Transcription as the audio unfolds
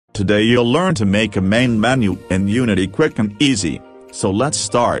Today you'll learn to make a main menu in Unity quick and easy. So let's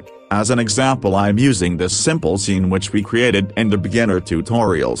start. As an example, I'm using this simple scene which we created in the beginner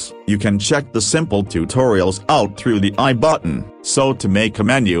tutorials. You can check the simple tutorials out through the I button. So to make a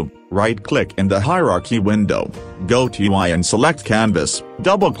menu, right-click in the hierarchy window, go to UI and select Canvas,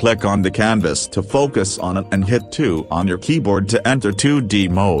 double-click on the canvas to focus on it and hit 2 on your keyboard to enter 2D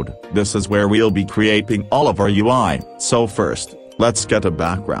mode. This is where we'll be creating all of our UI. So first, let's get a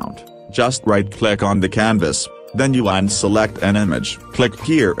background. Just right-click on the canvas, then UI and select an image. Click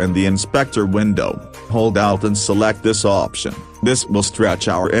here in the inspector window, hold Alt and select this option. This will stretch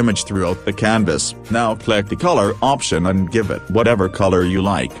our image throughout the canvas. Now click the color option and give it whatever color you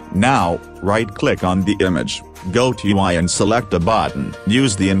like. Now, right-click on the image, go to UI and select a button.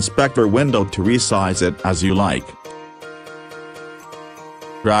 Use the inspector window to resize it as you like.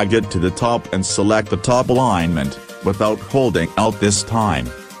 Drag it to the top and select the top alignment, without holding Alt this time.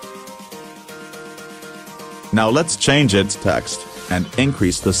 Now let's change its text, and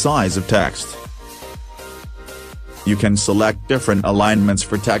increase the size of text. You can select different alignments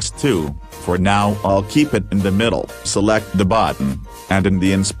for text too. For now I'll keep it in the middle. Select the button, and in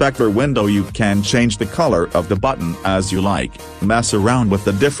the inspector window you can change the color of the button as you like. Mess around with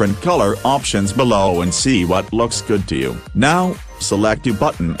the different color options below and see what looks good to you. Now, select your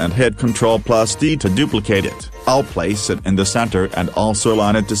button and hit Ctrl+D to duplicate it. I'll place it in the center and also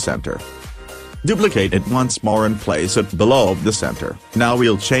align it to center. Duplicate it once more and place it below the center. Now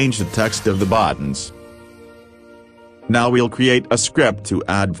we'll change the text of the buttons. Now we'll create a script to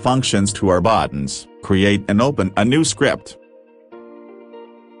add functions to our buttons. Create and open a new script.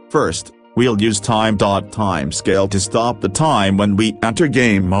 First, we'll use time.timescale to stop the time when we enter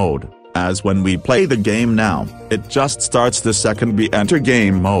game mode, as when we play the game now, it just starts the second we enter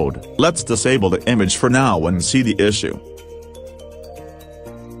game mode. Let's disable the image for now and see the issue.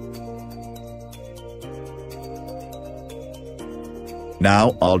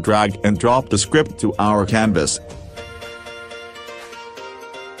 Now I'll drag and drop the script to our canvas.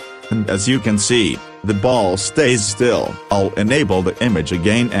 And as you can see, the ball stays still. I'll enable the image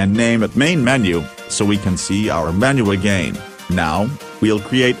again and name it main menu, so we can see our menu again. Now, we'll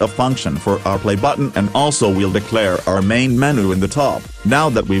create a function for our play button and also we'll declare our main menu in the top. Now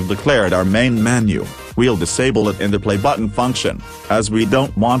that we've declared our main menu, we'll disable it in the play button function, as we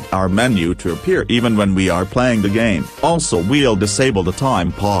don't want our menu to appear even when we are playing the game. Also we'll disable the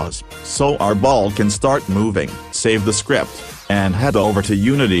time pause, so our ball can start moving. Save the script, and head over to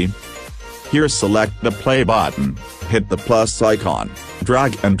Unity. Here select the play button, hit the plus icon,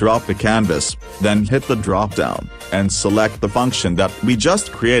 drag and drop the canvas, then hit the drop down, and select the function that we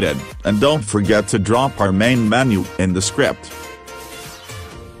just created, and don't forget to drop our main menu in the script.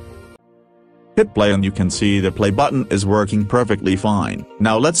 Hit play and you can see the play button is working perfectly fine.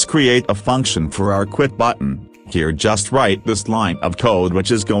 Now let's create a function for our quit button. Here just write this line of code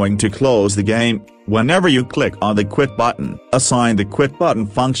which is going to close the game. Whenever you click on the quit button, assign the quit button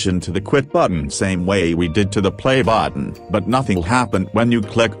function to the quit button same way we did to the play button. But nothing will happen when you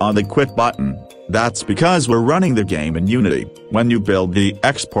click on the quit button. That's because we're running the game in Unity. When you build the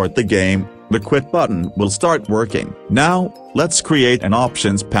export the game, the quit button will start working. Now, let's create an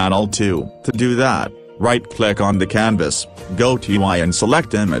options panel too. To do that, right-click on the canvas, go to UI and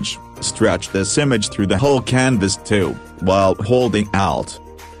select image. Stretch this image through the whole canvas too, while holding Alt.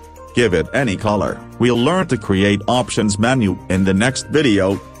 Give it any color. We'll learn to create options menu in the next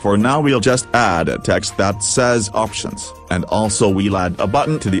video. For now we'll just add a text that says options, and also we'll add a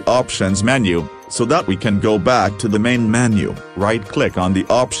button to the options menu, so that we can go back to the main menu. Right-click on the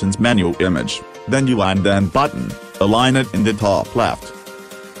options menu image, then UI and then button, align it in the top left.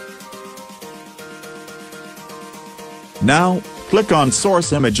 Now, click on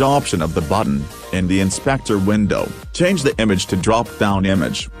source image option of the button, in the inspector window. Change the image to drop-down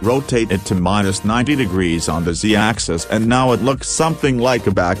image. Rotate it to -90 degrees on the Z-axis and now it looks something like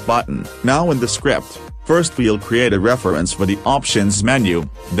a back button. Now in the script, first we'll create a reference for the options menu,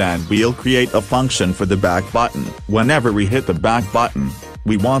 then we'll create a function for the back button. Whenever we hit the back button,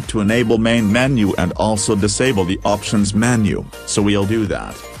 we want to enable main menu and also disable the options menu, so we'll do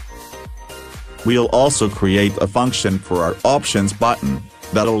that. We'll also create a function for our options button,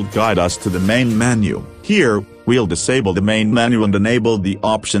 that'll guide us to the main menu. Here, we'll disable the main menu and enable the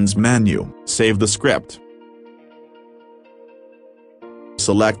options menu. Save the script.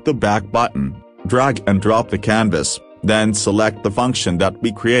 Select the back button, drag and drop the canvas, then select the function that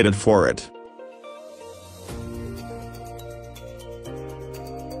we created for it.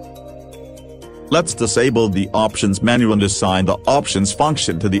 Let's disable the options menu and assign the options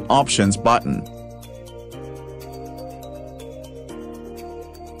function to the options button.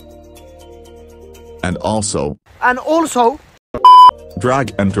 And also,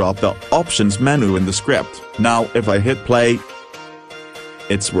 drag and drop the options menu in the script. Now if I hit play,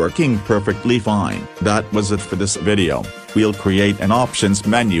 it's working perfectly fine. That was it for this video. We'll create an options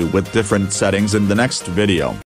menu with different settings in the next video.